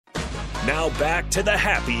Now back to the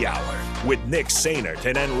Happy Hour with Nick Sainert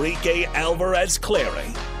and Enrique Alvarez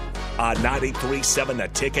Clary on 93.7 The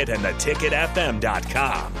Ticket and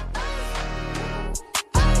theticketfm.com.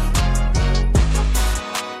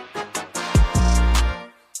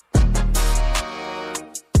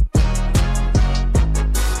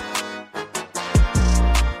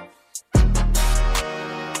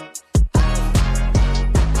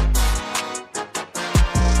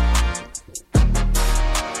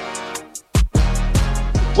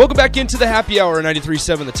 Welcome back into the Happy Hour,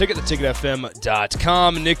 93.7 The Ticket,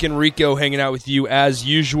 theticketfm.com. Nick and Rico hanging out with you as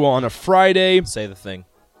usual on a Friday. Say the thing.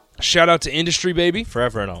 Shout out to Industry, baby.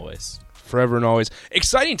 Forever and always. Forever and always.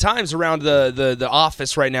 Exciting times around the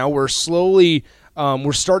office right now. We're slowly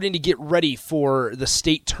we're starting to get ready for the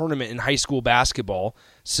state tournament in high school basketball.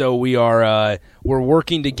 So we're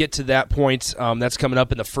working to get to that point. That's coming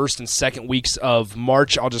up in the first and second weeks of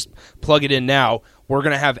March. I'll just plug it in now. We're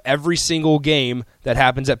going to have every single game that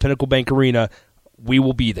happens at Pinnacle Bank Arena. We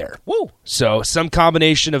will be there. Woo! So some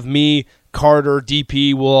combination of me, Carter,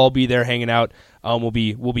 DP, we'll all be there hanging out. We'll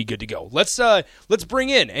be good to go. Let's bring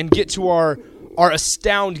in and get to our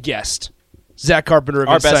astound guest, Zach Carpenter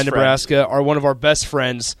of Inside Nebraska, one of our best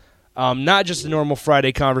friends. Not just a normal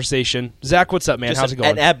Friday conversation. Zach, what's up, man? How's it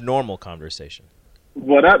going? An abnormal conversation.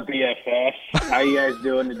 What up, BFF? How you guys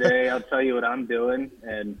doing today? I'll tell you what I'm doing,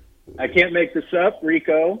 and I can't make this up,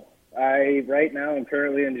 Rico. I right now am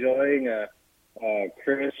currently enjoying a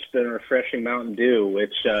crisp and refreshing Mountain Dew,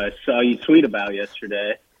 which I saw you tweet about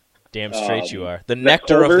yesterday. Damn straight you are. The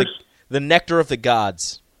nectar of the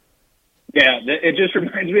gods. Yeah, it just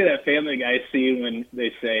reminds me of that Family Guy scene when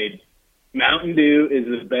they say Mountain Dew is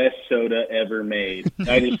the best soda ever made.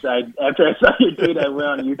 After I saw your tweet, I went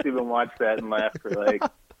on YouTube and watched that and laughed for like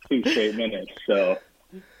 2 straight minutes. So,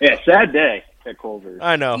 yeah, sad day at Culver's.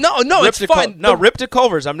 I know. No, it's fine. Rip to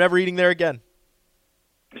Culver's. I'm never eating there again.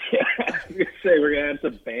 Yeah, I was going to say, we're going to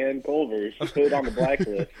have to ban Culver's. Put it on the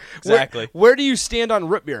blacklist. Exactly. Where do you stand on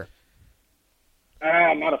root beer?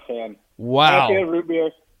 I'm not a fan. Wow. I'm not a fan of root beer.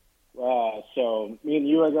 So me and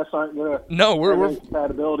you, I guess, aren't gonna. No, we're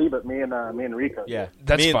compatibility, but me and Rico. Yeah,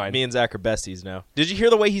 that's fine. Me and Zach are besties now. Did you hear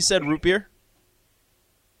the way he said root beer?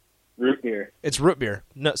 Root beer. It's root beer.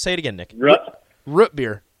 No, say it again, Nick. Root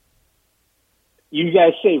beer. You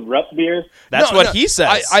guys say root beer? That's what he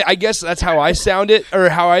says. I guess that's how I sound it, or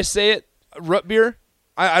how I say it. Root beer.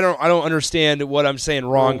 I don't understand what I'm saying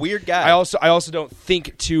wrong. Weird guy. I also don't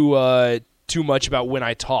think too much about when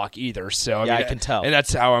I talk either. So I can tell, and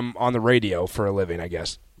that's how I'm on the radio for a living, I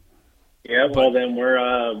guess. Yeah, well then we're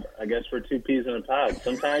I guess we're two peas in a pod.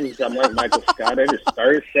 Sometimes I'm like Michael Scott. I just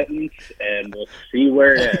start a sentence and we'll see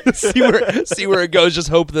where it ends. see where it goes. Just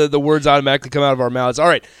hope the words automatically come out of our mouths. All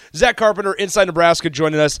right, Zach Carpenter, Inside Nebraska,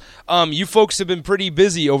 joining us. You folks have been pretty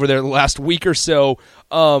busy over there the last week or so.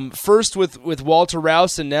 First with Walter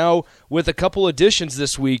Rouse, and now with a couple additions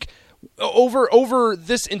this week. Over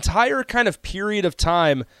this entire kind of period of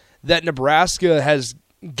time that Nebraska has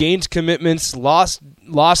gained commitments, lost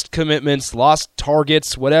commitments, lost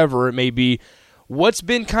targets, whatever it may be, what's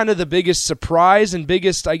been kind of the biggest surprise and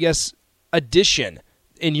biggest, I guess, addition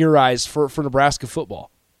in your eyes for Nebraska football?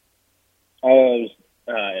 And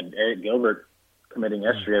Eric Gilbert committing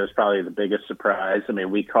yesterday was probably the biggest surprise. I mean,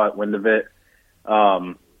 we caught wind of it,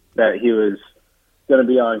 that he was going to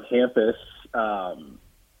be on campus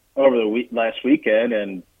over the last weekend,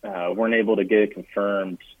 and weren't able to get it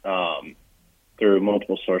confirmed through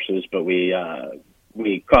multiple sources. But we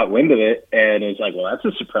caught wind of it, and it was like, well, that's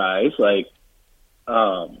a surprise. Like,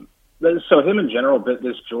 so him in general, but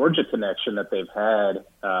this Georgia connection that they've had,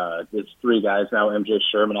 there's 3 guys now. MJ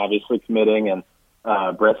Sherman obviously committing, and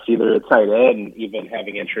Brett Seether at tight end, and even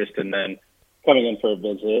having interest, and then coming in for a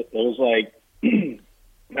visit. It was like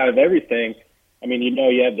out of everything. I mean,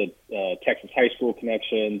 you have the Texas high school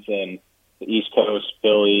connections and the East Coast,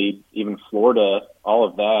 Philly, even Florida, all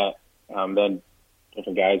of that. Then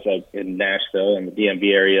different guys like in Nashville and the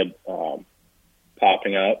DMV area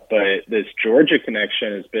popping up. But this Georgia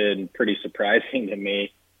connection has been pretty surprising to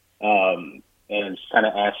me. And it's kind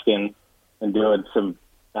of asking and doing some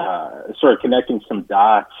sort of connecting some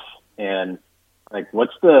dots, and like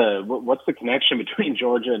what's the connection between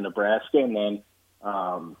Georgia and Nebraska? And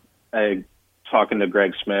then talking to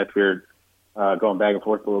Greg Smith, we were going back and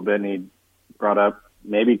forth a little bit, and he brought up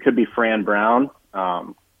maybe it could be Fran Brown.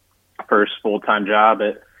 First full-time job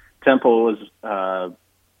at Temple was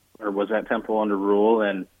at Temple under Rule,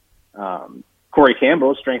 and Corey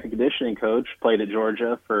Campbell, strength and conditioning coach, played at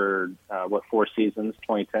Georgia for 4 seasons,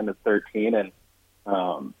 2010 to 13, and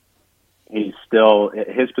he's still,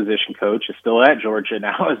 his position coach is still at Georgia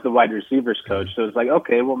now as the wide receivers coach. So it's like,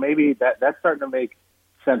 okay, well, maybe that's starting to make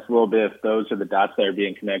sense a little bit if those are the dots that are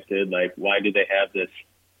being connected. Like, why do they have this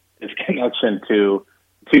connection to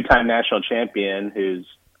two-time national champion who's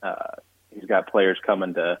he's got players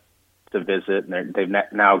coming to visit, and they've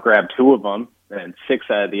now grabbed 2 of them and 6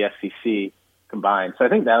 out of the SEC combined. So I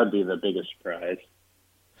think that would be the biggest surprise.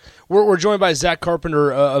 We're joined by Zach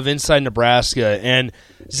Carpenter of Inside Nebraska. And,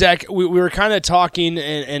 Zach, we were kind of talking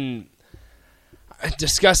and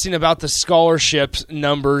discussing about the scholarship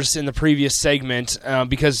numbers in the previous segment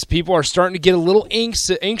because people are starting to get a little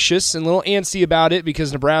anxious and a little antsy about it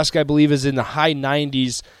because Nebraska, I believe, is in the high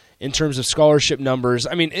 90s in terms of scholarship numbers.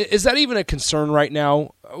 I mean, is that even a concern right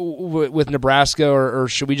now with Nebraska, or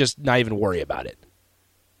should we just not even worry about it?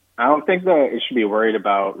 I don't think that it should be worried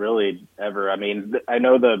about really ever. I mean, I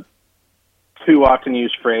know the too often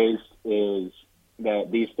used phrase is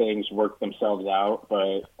that these things work themselves out,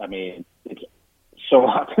 but I mean, it's so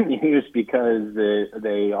often used because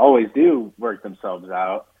they always do work themselves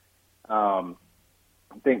out. I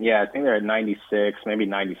think they're at 96, maybe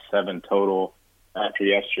 97 total after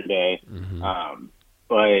yesterday. Mm-hmm.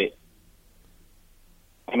 But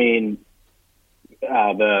I mean,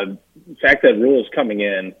 the fact that Rhule is coming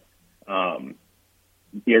in,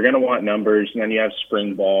 you're going to want numbers, and then you have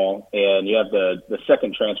spring ball, and you have the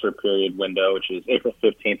second transfer period window, which is April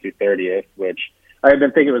 15th through 30th, which I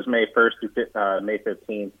didn't think it was May 1st through May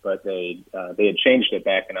 15th, but they had changed it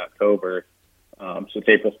back in October. So it's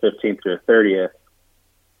April 15th through 30th.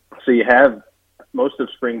 So you have most of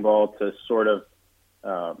spring ball to sort of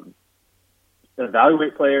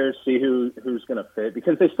evaluate players, see who's going to fit,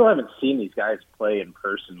 because they still haven't seen these guys play in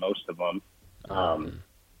person, most of them.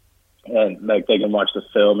 And like they can watch the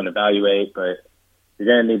film and evaluate, but you're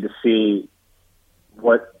going to need to see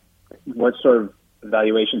what sort of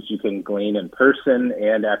evaluations you can glean in person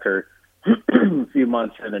and after a few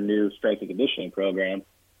months in a new strength and conditioning program.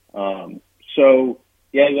 So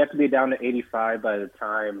yeah, you have to be down to 85 by the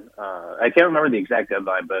time I can't remember the exact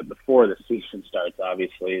deadline, but before the season starts,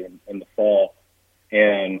 obviously in the fall.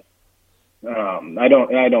 And I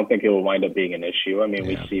don't think it will wind up being an issue. I mean,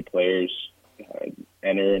 we see players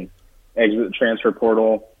enter and exit the transfer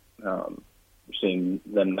portal. We're seeing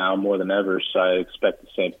them now more than ever, so I expect the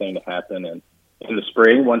same thing to happen. And in the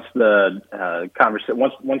spring, once the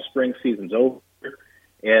once spring season's over,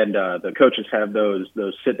 and the coaches have those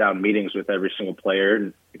sit down meetings with every single player,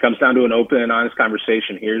 and it comes down to an open and honest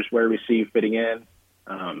conversation. Here's where we see you fitting in.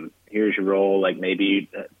 Here's your role. Like maybe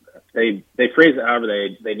they phrase it however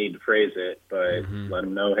they need to phrase it, but let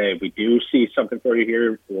them know, hey, we do see something for you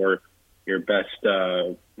here, or your best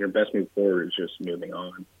move forward is just moving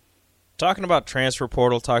on. Talking about transfer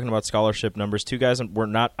portal, talking about scholarship numbers, 2 guys I'm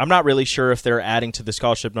not really sure if they're adding to the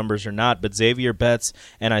scholarship numbers or not, but Xavier Betts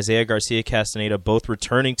and Isaiah Garcia-Castaneda both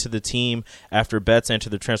returning to the team after Betts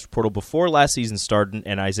entered the transfer portal before last season started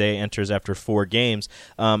and Isaiah enters after 4 games.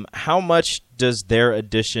 How much does their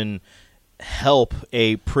addition help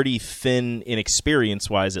a pretty thin,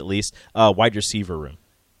 inexperience-wise at least, wide receiver room?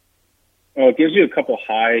 Well, it gives you a couple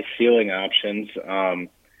high ceiling options. I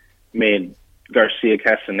mean, Garcia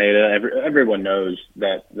Castaneda, everyone knows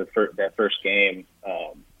that that first game,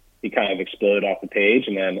 he kind of exploded off the page,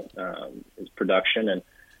 and then his production and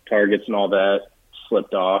targets and all that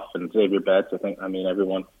slipped off. And Xavier Betts,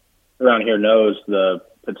 everyone around here knows the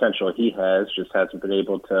potential he has, just hasn't been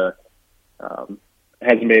able to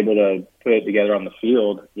put it together on the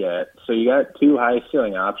field yet. So you got 2 high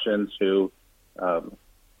ceiling options who.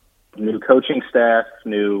 New coaching staff,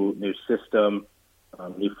 new system,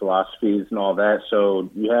 new philosophies and all that. So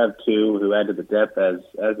you have 2 who add to the depth as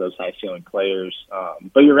those high ceiling players.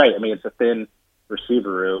 But you're right. I mean, it's a thin receiver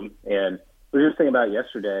room. And we were just thinking about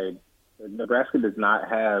yesterday, Nebraska does not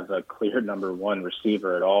have a clear number 1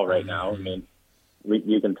 receiver at all right now. I mean,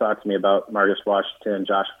 you can talk to me about Marcus Washington,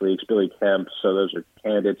 Josh Fleeks, Billy Kemp. So those are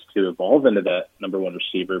candidates to evolve into that number 1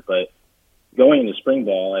 receiver. But going into spring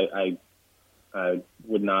ball, I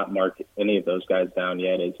would not mark any of those guys down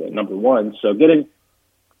yet as number 1. So getting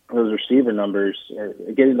those receiver numbers,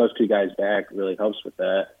 getting those 2 guys back really helps with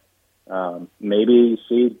that. Maybe you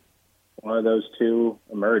see one of those 2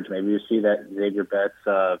 emerge. Maybe you see that Xavier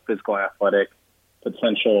Betts, physical, athletic,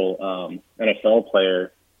 potential NFL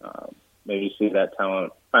player. Maybe you see that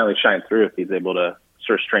talent finally shine through if he's able to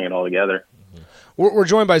sort of string it all together. We're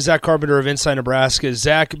joined by Zach Carpenter of Inside Nebraska.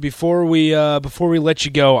 Zach, before we let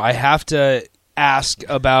you go, I have to ask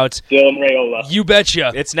about Dylan Raiola. You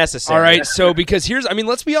betcha. It's necessary. All right, so because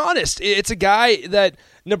let's be honest, it's a guy that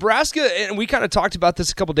Nebraska, and we kind of talked about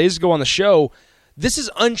this a couple days ago on the show, this is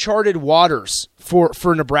uncharted waters for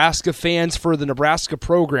Nebraska fans, for the Nebraska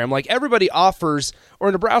program. Like, everybody offers,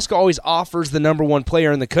 or Nebraska always offers the number one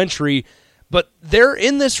player in the country, but they're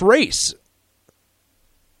in this race.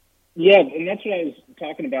 Yeah, and that's what I was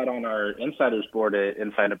talking about on our insiders board at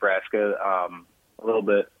Inside Nebraska a little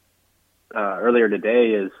bit earlier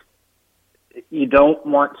today, is you don't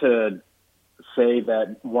want to say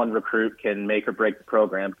that one recruit can make or break the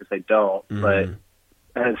program, because they don't. Mm-hmm. But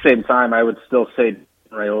at the same time, I would still say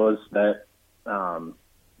Raiola's that, to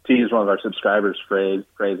use one of our subscribers'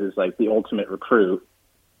 phrases, like the ultimate recruit,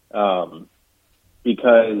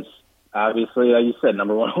 because obviously, like you said,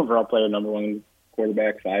 number one overall player, number one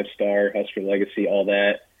quarterback, 5-star, Husker legacy, all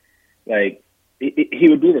that. Like, he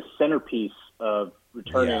would be the centerpiece of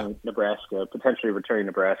potentially returning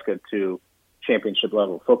Nebraska to championship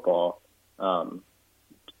level football. Do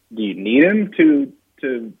you need him to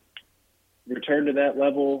return to that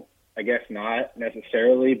level? I guess not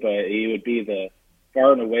necessarily, but he would be the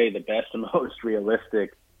far and away the best and most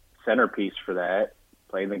realistic centerpiece for that.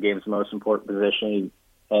 Playing the game's most important position, he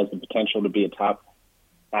has the potential to be a top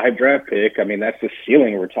 5 draft pick. I mean, that's the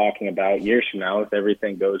ceiling we're talking about years from now if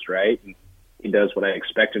everything goes right and he does what I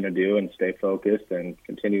expect him to do and stay focused and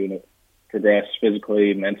continue to progress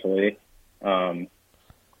physically, mentally.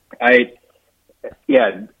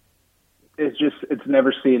 It's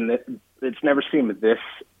never seemed this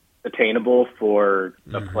attainable for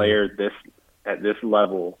a player at this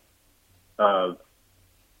level of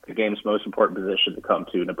the game's most important position to come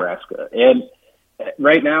to Nebraska. And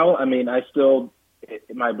right now, I mean,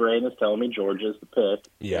 my brain is telling me Georgia's the pick.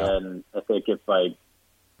 Yeah. And I think if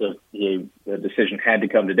the decision had to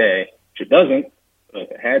come today, which it doesn't, but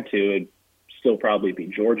if it had to, it'd still probably be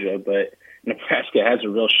Georgia. But Nebraska has a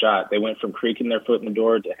real shot. They went from creaking their foot in the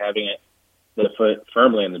door to having the foot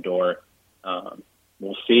firmly in the door.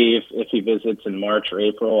 We'll see if he visits in March or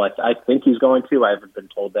April. I think he's going to. I haven't been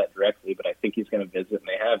told that directly, but I think he's going to visit, and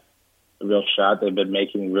they have a real shot. They've been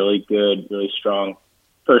making really good, really strong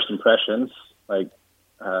first impressions, like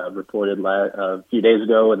reported a few days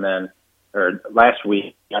ago, last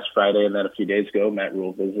Friday, and then a few days ago, Matt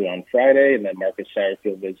Rule visited on Friday, and then Marcus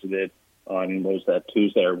Satterfield visited on,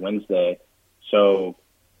 Tuesday or Wednesday. So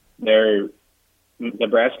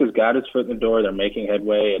Nebraska's got its foot in the door. They're making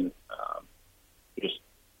headway, and you just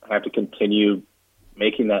have to continue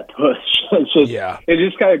making that push. It's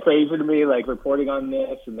just kind of crazy to me, like, reporting on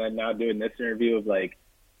this and then now doing this interview of, like,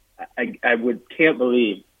 I can't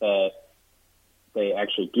believe that they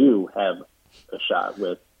actually do have a shot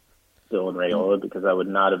with Dylan Raiola, because I would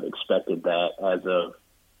not have expected that as of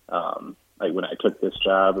when I took this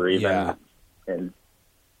job, or even and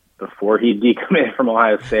before he decommitted from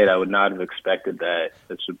Ohio State. I would not have expected that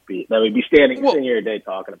we'd be standing here today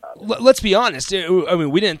talking about it. Let's be honest. I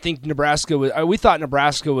mean, we didn't think Nebraska was. We thought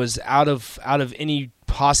Nebraska was out of any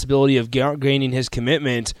possibility of gaining his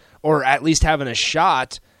commitment, or at least having a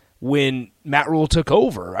shot, when Matt Rule took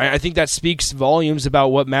over. I think that speaks volumes about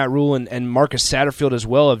what Matt Rule and Marcus Satterfield as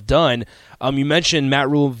well have done. You mentioned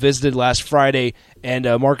Matt Rule visited last Friday, and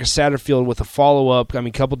Marcus Satterfield with a follow-up,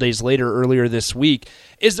 a couple days later, earlier this week.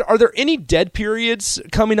 Are there any dead periods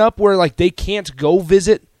coming up where, like, they can't go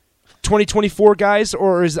visit 2024 guys?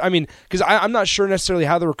 Or because I'm not sure necessarily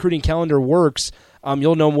how the recruiting calendar works.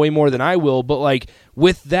 You'll know way more than I will, but, like,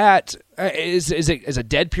 with that, is a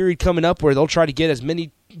dead period coming up where they'll try to get as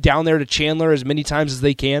many down there to Chandler as many times as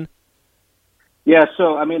they can? Yeah,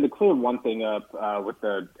 so, to clear one thing up with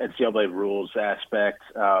the NCAA rules aspect,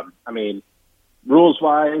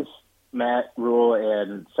 rules-wise, Matt Rule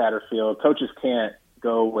and Satterfield, coaches can't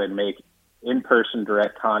go and make in-person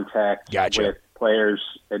direct contact with players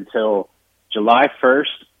until July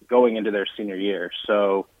 1st going into their senior year.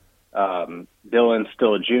 So Dylan's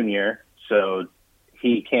still a junior, so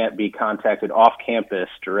he can't be contacted off campus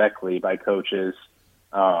directly by coaches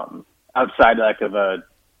outside of a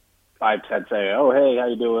 5-10 say, oh, hey, how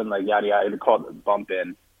you doing? Like, yada, yada. They call it the bump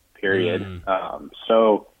in period.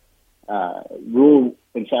 So Rule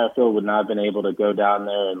and Satterfield would not have been able to go down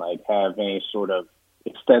there and, like, have any sort of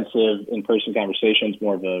extensive in-person conversations,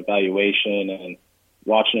 more of an evaluation and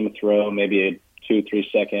watching him throw maybe a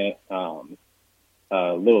 2-3 second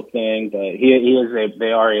little thing. But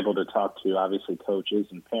they are able to talk to, obviously, coaches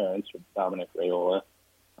and parents with Dominic Raiola.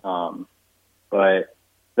 But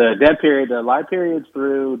the dead period, the live period's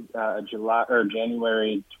through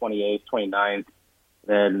January 28th, 29th,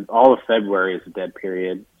 then all of February is a dead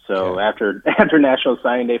period. So after National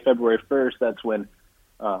Signing Day, February 1st, that's when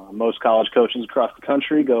most college coaches across the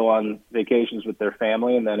country go on vacations with their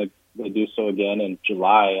family, and then they do so again in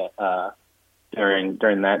July during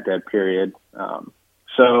that dead period.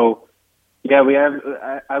 So Yeah, we have.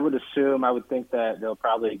 I would think that they'll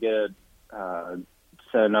probably set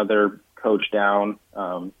another coach down,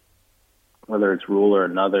 whether it's Rule or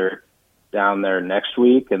another, down there next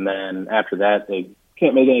week, and then after that they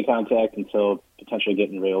can't make any contact until potentially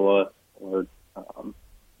getting Raiola or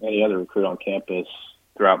any other recruit on campus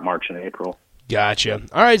throughout March and April. Gotcha.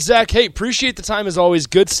 All right, Zach. Hey, appreciate the time as always.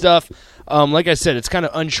 Good stuff. Like I said, it's kind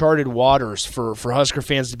of uncharted waters for Husker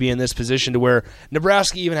fans to be in this position to where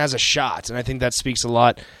Nebraska even has a shot, and I think that speaks a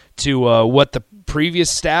lot to what the previous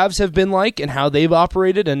staffs have been like and how they've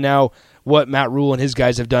operated, and now what Matt Rule and his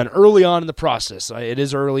guys have done early on in the process. It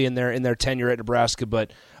is early in their tenure at Nebraska,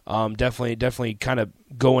 but definitely kind of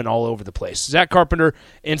going all over the place. Zach Carpenter,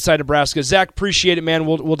 Inside Nebraska. Zach, appreciate it, man.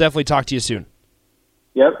 We'll definitely talk to you soon.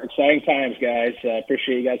 Yep, exciting times, guys.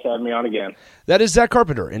 Appreciate you guys having me on again. That is Zach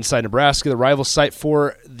Carpenter, Inside Nebraska, the rival site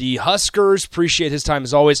for the Huskers. Appreciate his time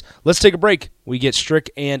as always. Let's take a break. We get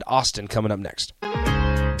Strick and Austin coming up next.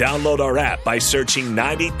 Download our app by searching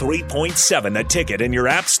 93.7 The Ticket in your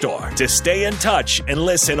app store to stay in touch and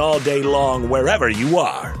listen all day long wherever you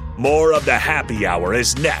are. More of the Happy Hour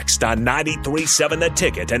is next on 93.7 The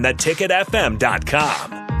Ticket and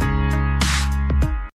theticketfm.com.